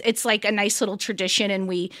 and it's like a nice little tradition. And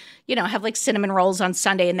we, you know, have like cinnamon rolls on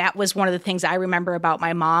Sunday. And that was one of the things I remember about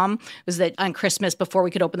my mom was that on Christmas, before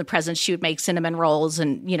we could open the presents, she would make cinnamon rolls,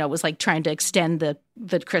 and you know, it was like trying to extend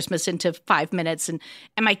the Christmas into 5 minutes. And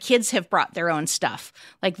my kids have brought their own stuff.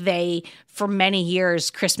 Like, they, for many years,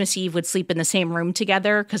 Christmas Eve would sleep in the same room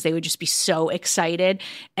together because they would just be so excited.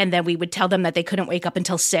 And then we would tell them that they couldn't wake up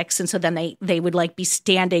until 6. And so then they would like be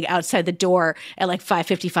standing outside the door at like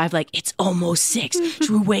 5:55, like, it's almost 6. Should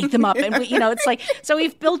we wake them up? And we, you know, it's like, so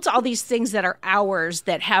we've built all these things that are ours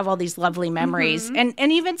that have all these lovely memories. Mm-hmm.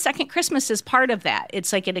 And even Second Christmas is part of that.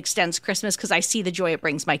 It's like it extends Christmas because I see the joy it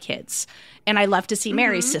brings my kids. And I love to see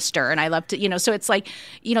Mary's sister, and I love to, so it's like,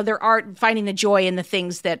 there are finding the joy in the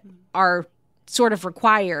things that are sort of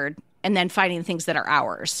required, and then finding the things that are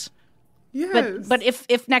ours. Yes. But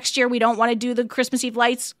if next year we don't want to do the Christmas Eve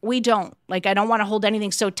lights, we don't. Like, I don't want to hold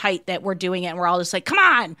anything so tight that we're doing it and we're all just like, come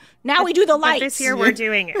on, now we do the lights. But this year we're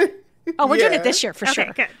doing it. Oh, we're doing it this year for sure.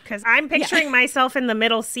 Okay, good. Because I'm picturing myself in the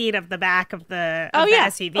middle seat of the back of the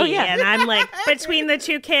SUV. Oh, yeah. And I'm like, between the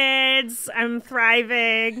two kids, I'm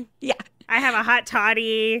thriving. Yeah. I have a hot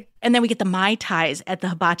toddy. And then we get the Mai Tais at the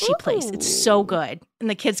hibachi place. It's so good. And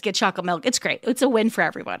the kids get chocolate milk. It's great. It's a win for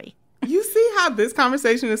everybody. You see how this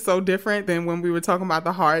conversation is so different than when we were talking about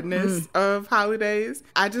the hardness of holidays?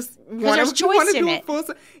 I just want to do a full...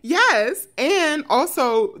 Yes. And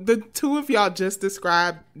also, the two of y'all just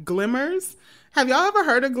described Glimmers. Have y'all ever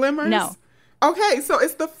heard of Glimmers? No. Okay, so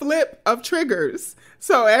it's the flip of triggers.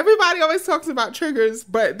 So everybody always talks about triggers,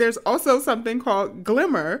 but there's also something called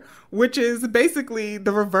glimmer, which is basically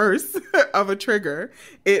the reverse of a trigger.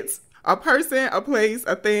 It's a person, a place,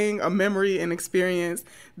 a thing, a memory, an experience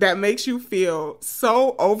that makes you feel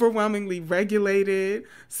so overwhelmingly regulated,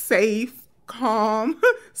 safe, calm,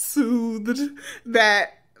 soothed,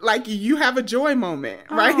 that like you have a joy moment,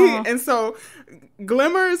 right? Aww. And so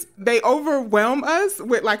glimmers, they overwhelm us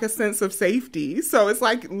with like a sense of safety. So it's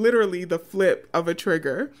like literally the flip of a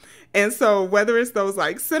trigger. And so whether it's those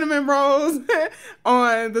like cinnamon rolls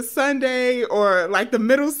on the Sunday or like the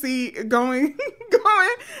middle seat going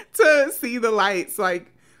to see the lights,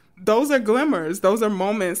 like those are glimmers. Those are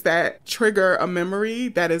moments that trigger a memory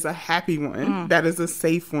that is a happy one, that is a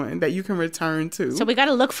safe one that you can return to. So we got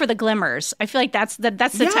to look for the glimmers. I feel like that's the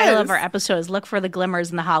title of our episode is Look for the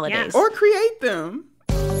Glimmers in the Holidays. Yes. Or create them.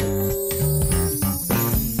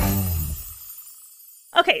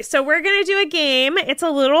 Okay, so we're going to do a game. It's a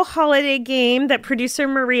little holiday game that producer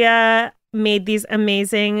Maria made these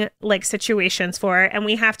amazing situations for, and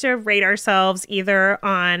we have to rate ourselves either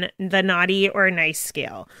on the naughty or nice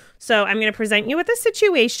scale. So I'm going to present you with a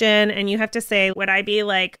situation, and you have to say, would I be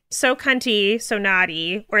so cunty, so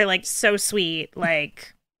naughty, or so sweet,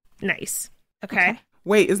 nice? Okay.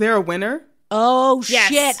 Wait, is there a winner? Oh, yes.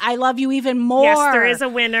 Shit. I love you even more. Yes, there is a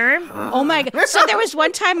winner. Oh, my God. So there was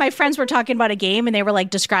one time my friends were talking about a game and they were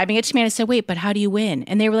describing it to me. And I said, wait, but how do you win?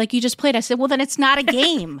 And they were like, you just played. I said, well, then it's not a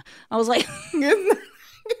game. I was like, because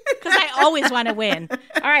I always want to win.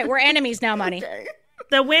 All right, we're enemies now, Money. Okay.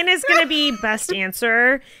 The win is going to be best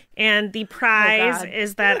answer. And the prize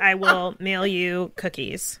is that I will mail you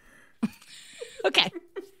cookies. Okay.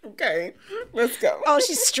 Okay, let's go. Oh,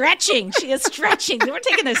 she's stretching. She is stretching. We're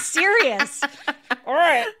taking this serious. All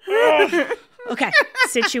right. Okay.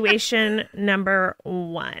 Situation number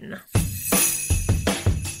 1.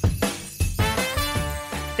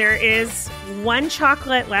 There is one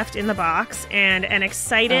chocolate left in the box and an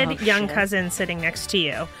excited young cousin sitting next to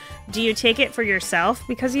you. Do you take it for yourself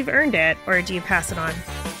because you've earned it, or do you pass it on?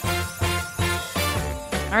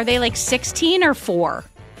 Are they 16 or 4?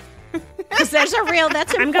 Because that's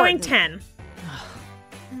important. I'm going 10.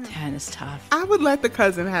 10 is tough. I would let the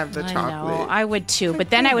cousin have the chocolate. I know, I would too.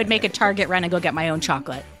 But then I would make a Target run and go get my own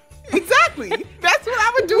chocolate. Exactly. That's what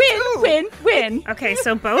I would do Win. Okay,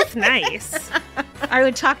 so both nice. I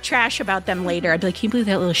would talk trash about them later. I'd be like, can you believe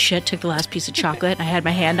that little shit took the last piece of chocolate and I had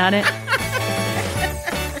my hand on it?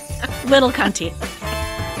 Little cunty.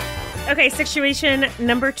 Okay, situation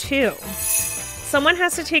number 2. Someone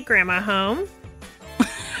has to take grandma home.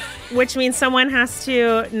 Which means someone has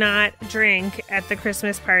to not drink at the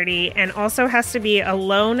Christmas party and also has to be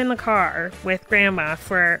alone in the car with grandma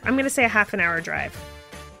for, I'm going to say, a half an hour drive.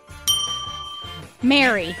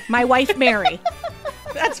 Mary. My wife, Mary.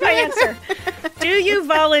 That's my answer. Do you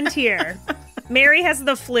volunteer? Mary has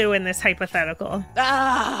the flu in this hypothetical.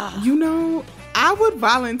 I would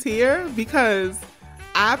volunteer because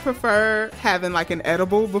I prefer having an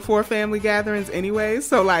edible before family gatherings anyway.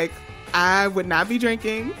 So I would not be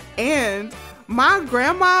drinking. And my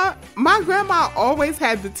grandma always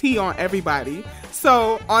had the tea on everybody.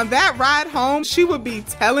 So on that ride home, she would be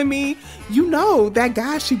telling me, that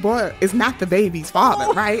guy she bought is not the baby's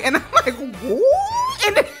father, right? And I'm like,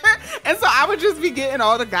 what? And so I would just be getting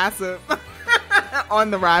all the gossip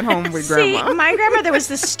on the ride home with grandma. See, my grandmother was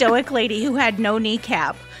this stoic lady who had no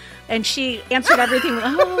kneecap. And she answered everything with,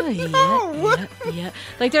 yeah.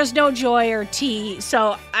 There's no joy or tea.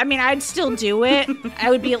 So, I'd still do it. I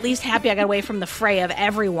would be at least happy I got away from the fray of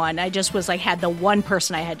everyone. I just was had the one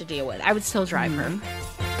person I had to deal with. I would still drive her.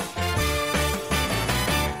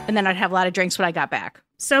 And then I'd have a lot of drinks when I got back.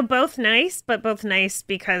 So both nice, but both nice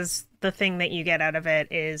because the thing that you get out of it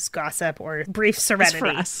is gossip or brief serenity. It's for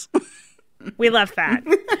us. We love that.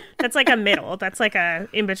 That's like a middle. That's like a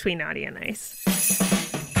in-between naughty and nice.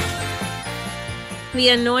 The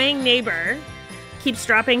annoying neighbor keeps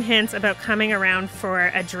dropping hints about coming around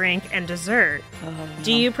for a drink and dessert. Oh, no.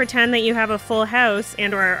 Do you pretend that you have a full house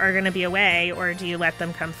and or are going to be away, or do you let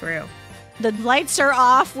them come through? The lights are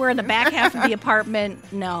off. We're in the back half of the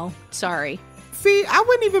apartment. No, sorry. See, I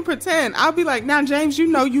wouldn't even pretend. I'll be like, now, James, you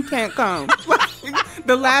know you can't come. Like,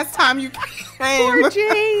 the last time you came. Poor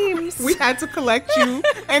James. We had to collect you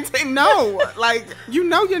and say, no, like, you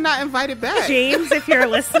know you're not invited back. James, if you're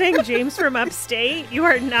listening, James from upstate, you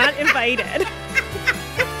are not invited.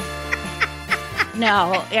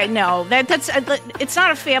 No, that's it's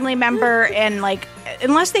not a family member, and like,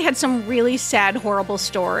 unless they had some really sad, horrible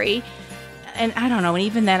story. And I don't know, and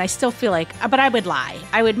even then, I still feel like, but I would lie.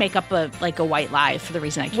 I would make up a white lie for the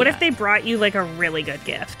reason I can't. What if they brought you like a really good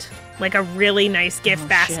gift? Like a really nice gift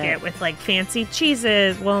basket with like fancy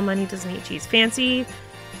cheeses. Well, Money doesn't eat cheese. Fancy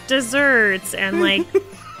desserts and like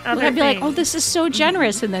other I'd be things. like, oh, this is so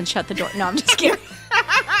generous, and then shut the door. No, I'm just kidding.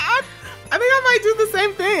 I think I might do the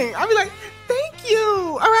same thing. I'll be like, thank you.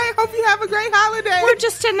 All right, hope you have a great holiday. We're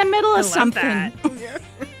just in the middle of something. Yeah.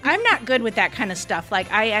 I'm not good with that kind of stuff.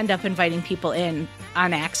 Like, I end up inviting people in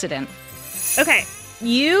on accident. Okay,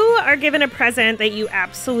 you are given a present that you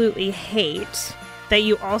absolutely hate, that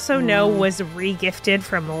you also know was re-gifted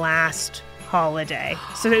from last holiday.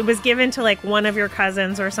 So it was given to like one of your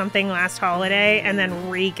cousins or something last holiday and then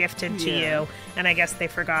re-gifted to you. And I guess they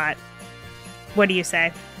forgot. What do you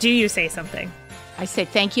say? Do you say something? I say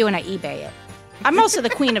thank you and I eBay it. I'm also the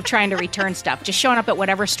queen of trying to return stuff. Just showing up at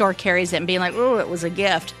whatever store carries it and being like, oh, it was a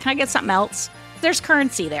gift. Can I get something else? There's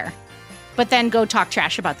currency there. But then go talk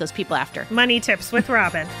trash about those people after. Money tips with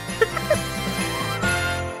Robin.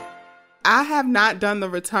 I have not done the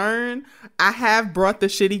return. I have brought the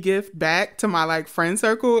shitty gift back to my like friend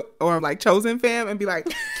circle or like chosen fam and be like,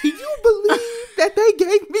 can you believe that they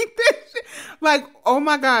gave me this shit? Like, oh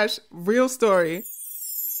my gosh, real story.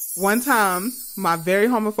 One time, my very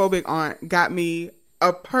homophobic aunt got me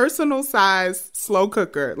a personal size slow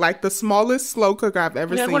cooker, like the smallest slow cooker I've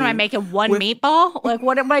ever seen. What am I making? One meatball? Like,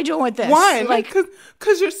 what am I doing with this? One, like,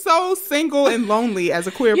 because you're so single and lonely as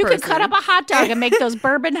a queer person. You could cut up a hot dog and make those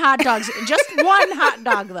bourbon hot dogs. Just one hot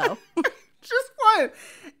dog, though. Just one.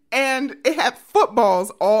 And it had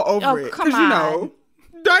footballs all over it. Come on. You know,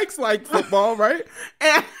 dykes like football, right?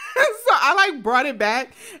 And so I like brought it back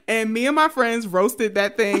and me and my friends roasted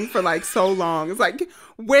that thing for like so long. It's like,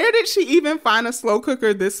 where did she even find a slow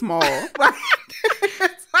cooker this small? Like,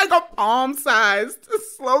 it's like a palm-sized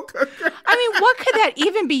slow cooker. I mean, what could that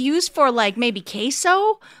even be used for? Like maybe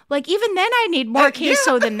queso? Like even then I need more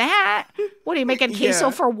queso than that. What are you making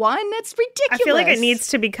queso for one? That's ridiculous. I feel like it needs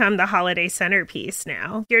to become the holiday centerpiece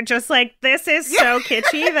now. You're just like, this is so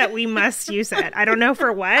kitschy that we must use it. I don't know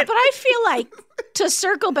for what. But I feel like to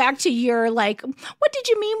circle back to your like, what did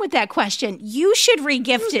you mean with that question? You should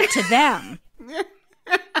regift it to them.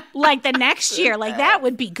 Like the next year, like that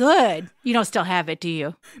would be good. You don't still have it, do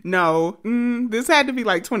you? No, this had to be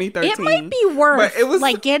like 2013. It might be worth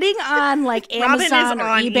like getting on like Amazon or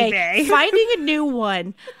eBay, finding a new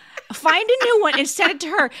one. Find a new one and send it to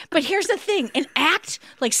her. But here's the thing, an act,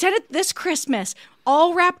 like send it this Christmas,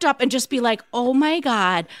 all wrapped up and just be like, oh my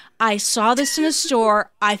God, I saw this in a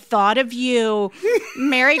store. I thought of you.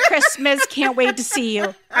 Merry Christmas. Can't wait to see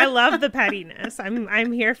you. I love the pettiness.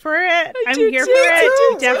 I'm here for it. I'm here for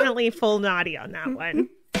it. Definitely full naughty on that one.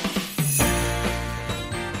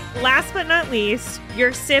 Last but not least,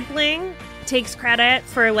 your sibling takes credit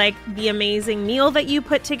for like the amazing meal that you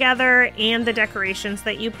put together and the decorations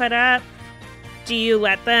that you put up. Do you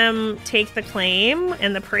let them take the claim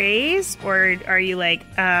and the praise, or are you like,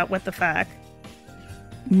 what the fuck?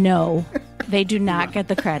 No, they do not get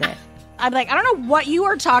the credit. I'm like, I don't know what you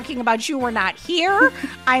are talking about. You were not here.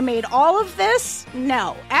 I made all of this.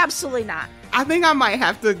 No, absolutely not. I think I might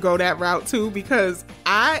have to go that route too, because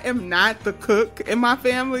I am not the cook in my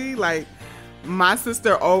family. Like, my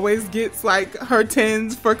sister always gets like her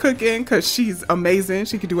tens for cooking because she's amazing.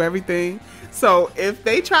 She can do everything. So if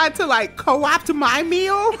they tried to like co-opt my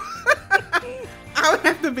meal, I would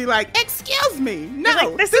have to be like, excuse me. No,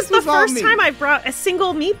 like, this is the first time I brought a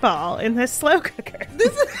single meatball in this slow cooker.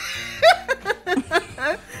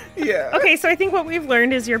 Yeah. Okay, so I think what we've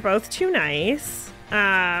learned is you're both too nice.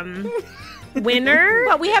 Winner.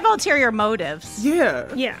 But we have ulterior motives.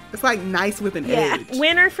 Yeah. Yeah. It's like nice with an edge.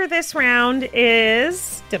 Winner for this round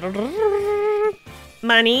is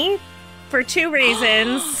Money for two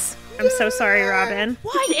reasons. I'm so sorry, Robin.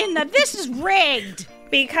 What in the... This is rigged.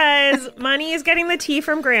 Because Money is getting the tea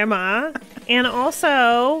from Grandma. And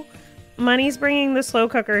also, Money's bringing the slow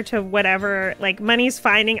cooker to whatever, like Money's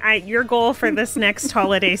finding, your goal for this next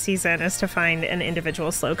holiday season is to find an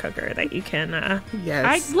individual slow cooker that you can,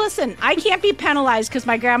 Yes. Listen, I can't be penalized because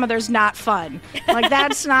my grandmother's not fun. Like,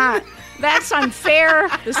 that's unfair.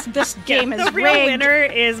 This game is the real rigged. winner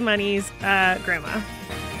is Money's grandma.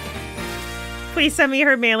 Please send me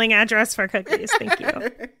her mailing address for cookies. Thank you.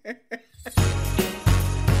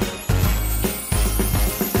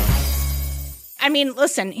 I mean,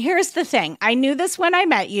 listen, here's the thing. I knew this when I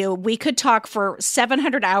met you. We could talk for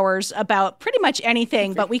 700 hours about pretty much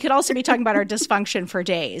anything, but we could also be talking about our dysfunction for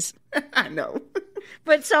days. I know.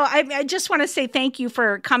 But so I just want to say thank you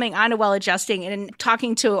for coming on to Well Adjusting and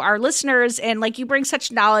talking to our listeners. And like, you bring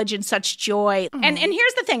such knowledge and such joy. And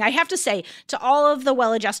here's the thing I have to say to all of the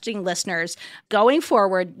Well Adjusting listeners, going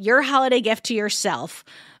forward, your holiday gift to yourself,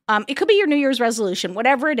 it could be your New Year's resolution,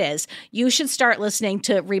 whatever it is, you should start listening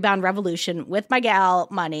to Rebound Revolution with my gal,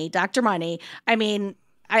 Money, Dr. Money. I mean,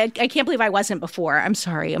 I can't believe I wasn't before. I'm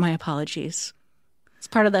sorry. My apologies. It's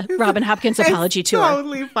part of the Robin Hopkins apology tour.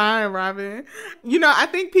 Totally fine, Robin. You know, I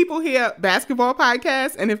think people hear basketball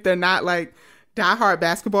podcasts, and if they're not like diehard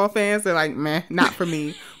basketball fans, they're like, meh, not for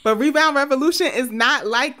me. But Rebound Revolution is not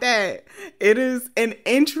like that. It is an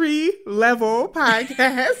entry-level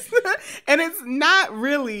podcast, and it's not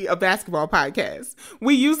really a basketball podcast.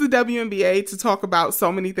 We use the WNBA to talk about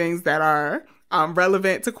so many things that are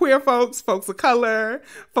relevant to queer folks, folks of color,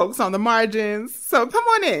 folks on the margins. So come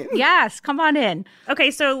on in. Yes, come on in. Okay,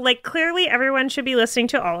 so like clearly everyone should be listening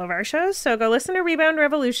to all of our shows. So go listen to Rebound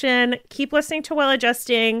Revolution. Keep listening to Well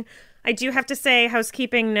Adjusting. I do have to say,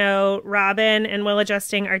 housekeeping note, Robin and Well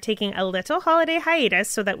Adjusting are taking a little holiday hiatus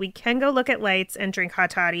so that we can go look at lights and drink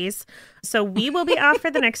hot toddies. So we will be off for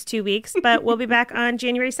the next 2 weeks, but we'll be back on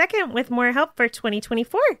January 2nd with more help for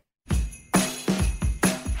 2024.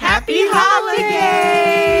 Happy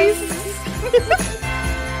holidays!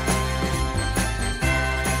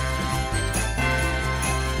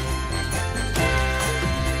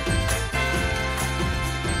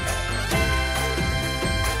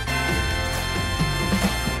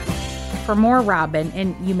 For more Robin,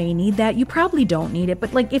 and you may need that, you probably don't need it,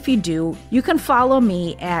 but like if you do, you can follow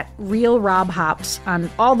me at Real Rob Hops on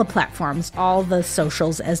all the platforms, all the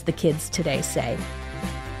socials, as the kids today say.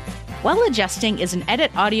 Well Adjusting is an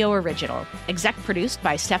Edit Audio original, exec produced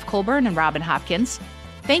by Steph Colburn and Robin Hopkins.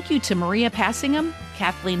 Thank you to Maria Passingham,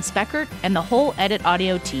 Kathleen Speckert, and the whole Edit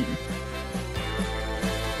Audio team.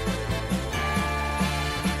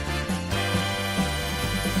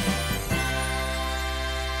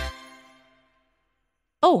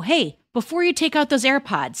 Oh, hey, before you take out those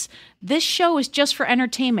AirPods, this show is just for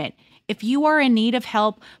entertainment. If you are in need of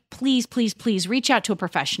help, please, please, please reach out to a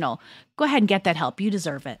professional. Go ahead and get that help. You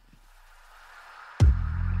deserve it.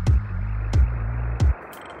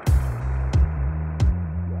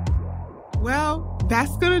 Well,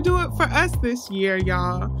 that's going to do it for us this year,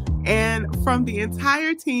 y'all. And from the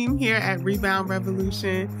entire team here at Rebound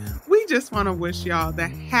Revolution, we just want to wish y'all the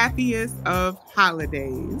happiest of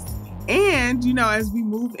holidays. And, you know, as we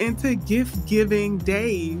move into gift-giving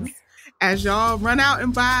days, as y'all run out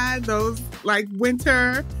and buy those, like,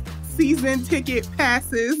 winter season ticket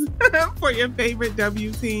passes for your favorite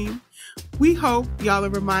W team, we hope y'all are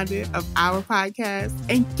reminded of our podcast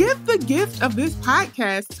and give the gift of this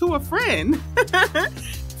podcast to a friend.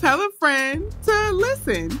 Tell a friend to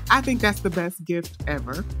listen. I think that's the best gift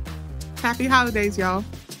ever. Happy holidays, y'all.